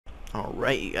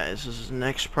Alright, you guys, this is the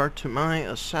next part to my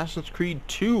Assassin's Creed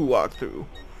 2 walkthrough.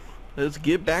 Let's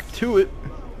get back to it.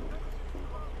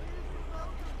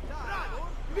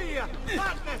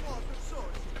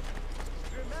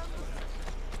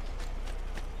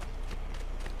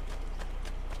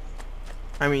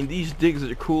 I mean, these digs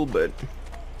are cool, but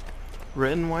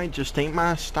red and white just ain't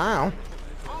my style.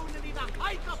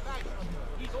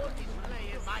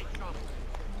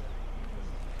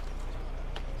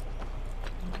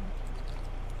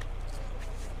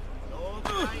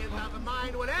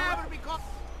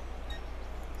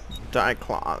 Dye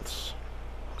cloths.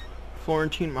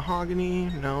 Florentine mahogany,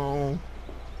 no.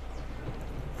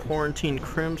 Florentine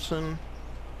crimson.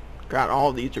 God,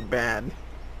 all these are bad.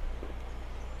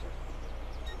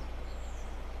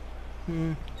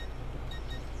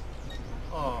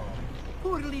 Oh,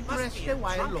 poorly dressed a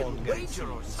while longer.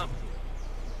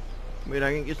 Wait,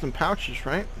 I can get some pouches,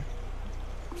 right?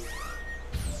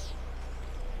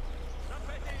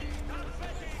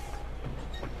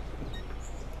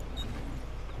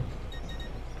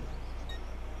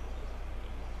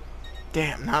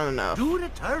 Damn, not enough. Do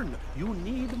return. You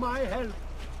need my help.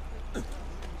 Not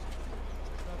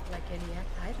like any act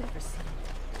I've ever seen.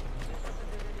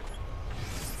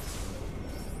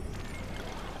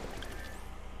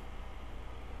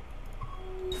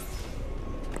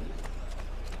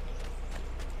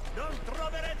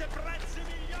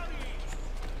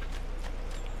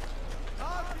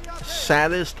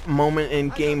 Saddest moment in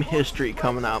game history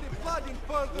coming up.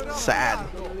 Sad.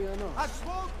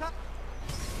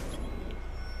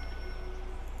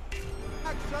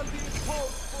 Shall be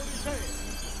imposed for repair.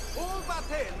 All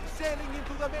battalions sailing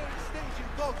into the main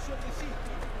staging docks of the city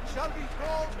shall be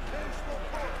called face to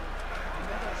port.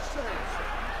 Never serves.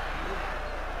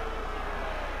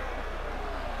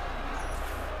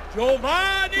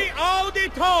 Giovanni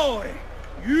Auditore,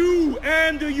 you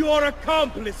and your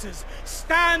accomplices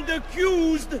stand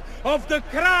accused of the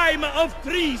crime of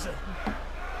treason.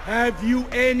 Have you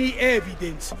any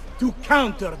evidence to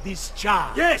counter this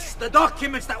charge? Yes, the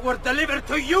documents that were delivered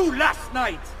to you last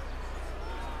night.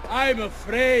 I'm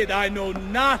afraid I know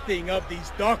nothing of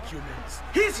these documents.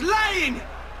 He's lying!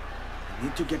 I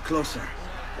need to get closer.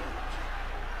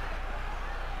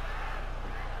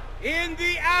 In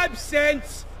the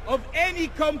absence of any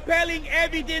compelling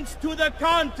evidence to the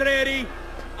contrary,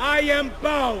 I am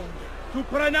bound to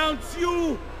pronounce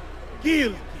you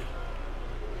guilty.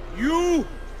 You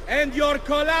and your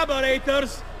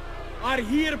collaborators are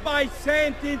hereby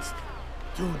sentenced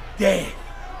to death.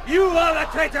 You are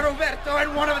the traitor, Roberto,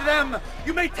 and one of them.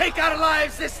 You may take our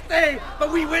lives this day,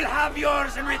 but we will have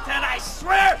yours in return, I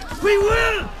swear! We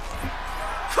will!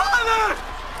 Father!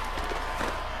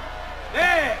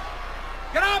 There!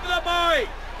 Grab the boy!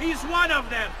 He's one of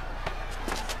them!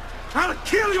 I'll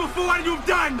kill you for what you've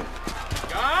done!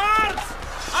 Guards!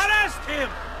 Arrest him!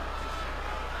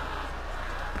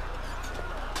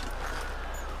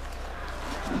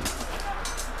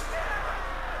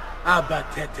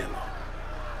 Abattetelo.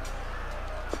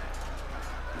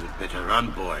 You'd better run,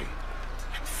 boy.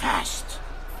 Fast.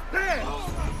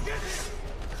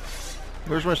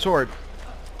 Where's my sword?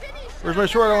 Where's my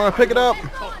sword? I want to pick it up.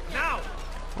 Now!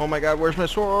 Oh my god, where's my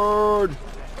sword?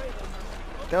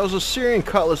 That was a Syrian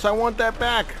cutlass. I want that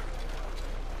back.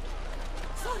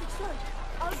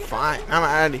 Fine, I'm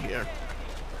out of here.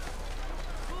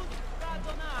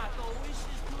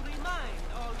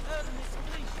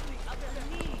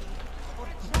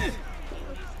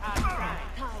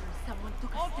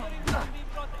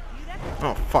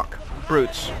 Oh fuck.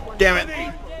 Brutes. Damn it.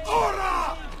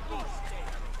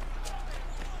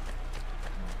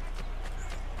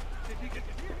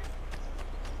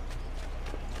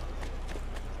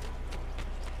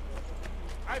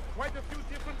 I've quite a few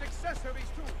different accessories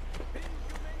too.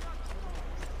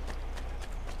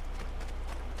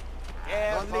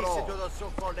 Don't listen to those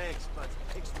so-called experts.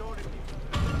 Extorting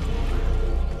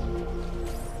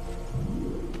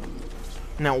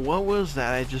Now what was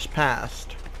that I just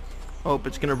passed? Hope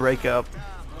it's gonna break up.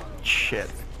 Shit.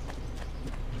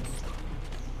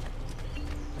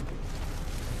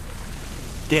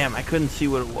 Damn, I couldn't see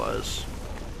what it was.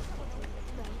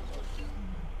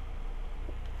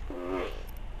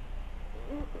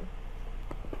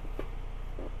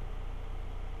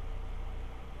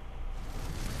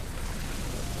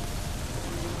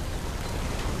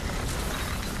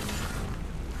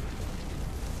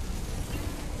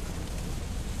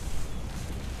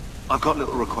 I've got a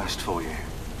little request for you.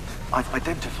 I've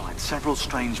identified several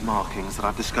strange markings that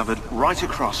I've discovered right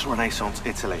across Renaissance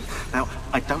Italy. Now,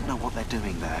 I don't know what they're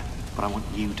doing there, but I want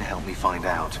you to help me find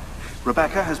out.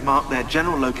 Rebecca has marked their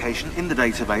general location in the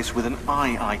database with an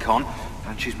eye icon,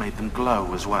 and she's made them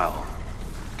glow as well.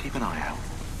 Keep an eye out.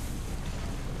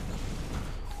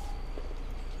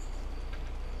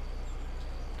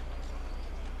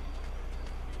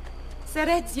 Ser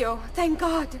Ezio, thank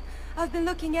God. I've been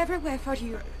looking everywhere for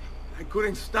you. I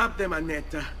couldn't stop them,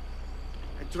 Annetta.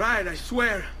 I tried, I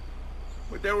swear.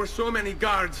 But there were so many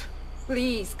guards.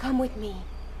 Please, come with me.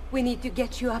 We need to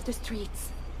get you off the streets.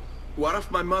 What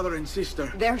of my mother and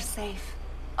sister? They're safe.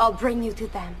 I'll bring you to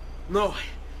them. No,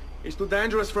 it's too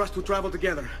dangerous for us to travel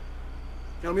together.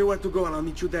 Tell me where to go and I'll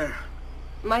meet you there.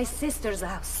 My sister's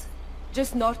house,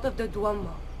 just north of the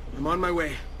Duomo. I'm on my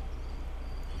way.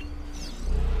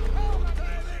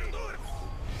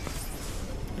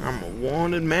 I'm a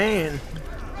wanted man.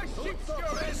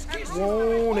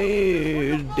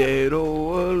 Wanted, dead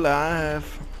or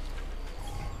alive.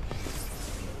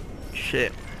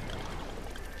 Shit.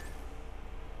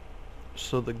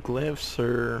 So the glyphs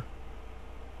are...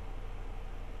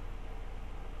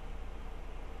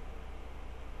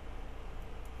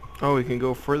 Oh, we can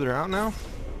go further out now?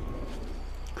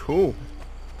 Cool.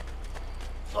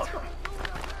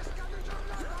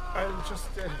 I'll just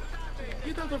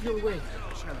get out of your way.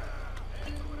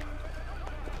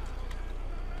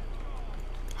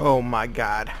 Oh my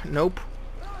god. Nope.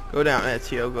 Go down,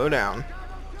 Ezio. Go down.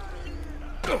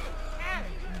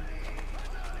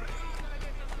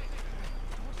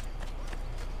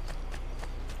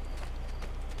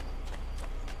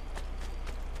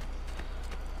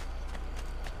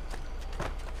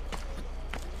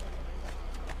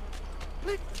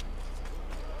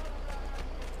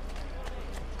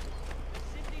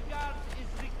 City Guard is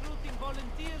recruiting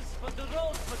volunteers for the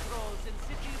road patrols and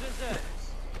city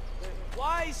reserves.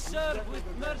 Why serve with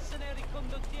mercenary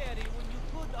condottieri when you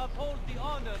could uphold the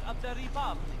honor of the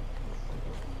Republic?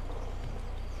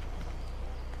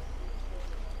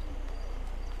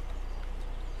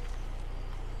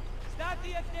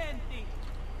 State attenti.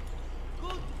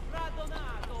 Good Fra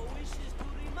Donato wishes to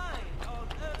remind our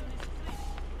earnest wish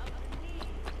of the need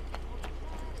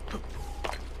for...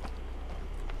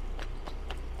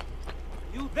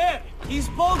 You there! He's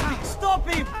bolting! Stop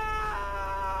him!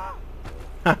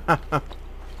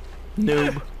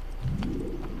 Noob.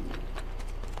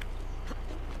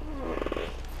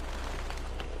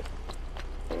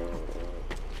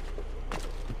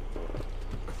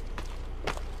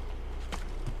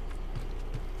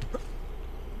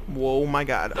 Whoa, my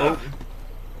god. Oh.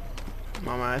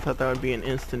 Mama, I thought that would be an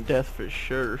instant death for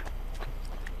sure.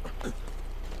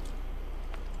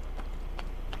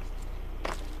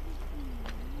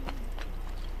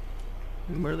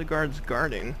 Where are the guards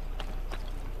guarding?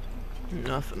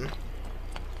 Nothing.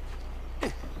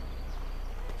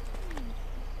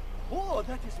 Oh,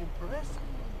 that is impressive.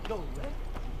 No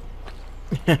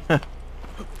way.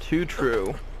 Too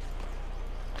true.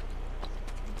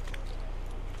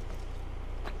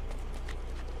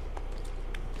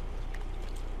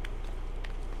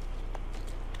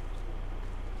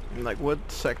 Like, what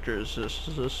sector is this?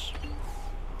 Is this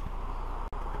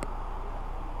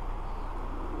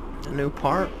a new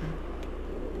part?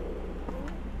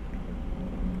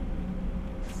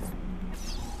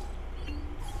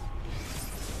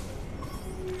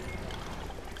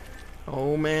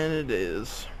 Oh man, it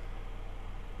is.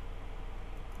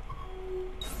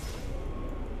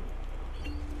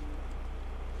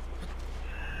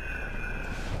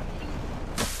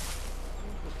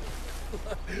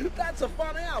 That's a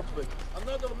funny outfit.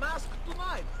 Another mask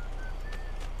tonight.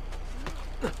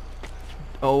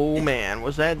 Oh man,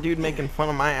 was that dude making fun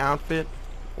of my outfit?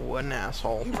 What an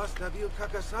asshole. He must have Il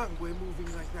Cacasangue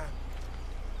moving like that.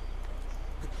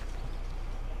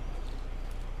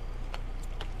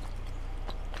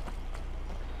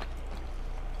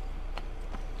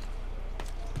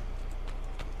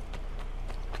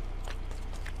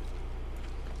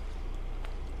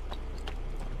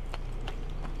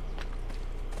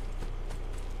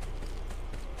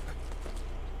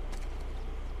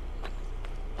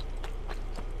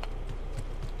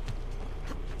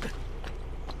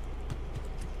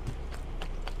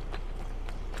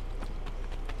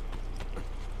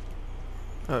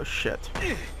 Oh shit.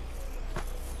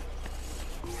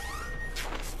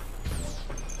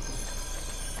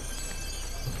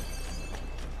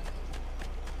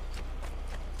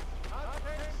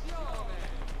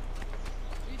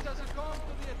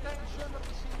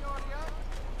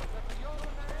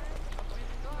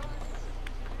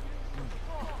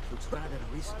 Looks rather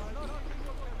risky.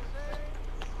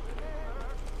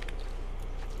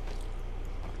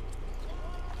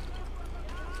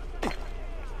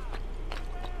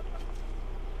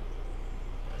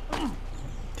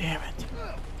 Damn it.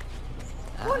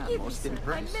 Most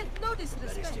impressed. I meant no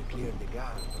disrespect. To clear the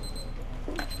guard.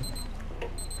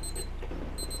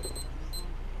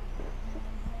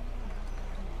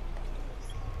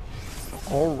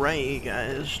 Alright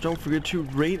guys, don't forget to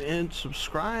rate and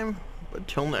subscribe. But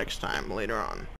till next time, later on.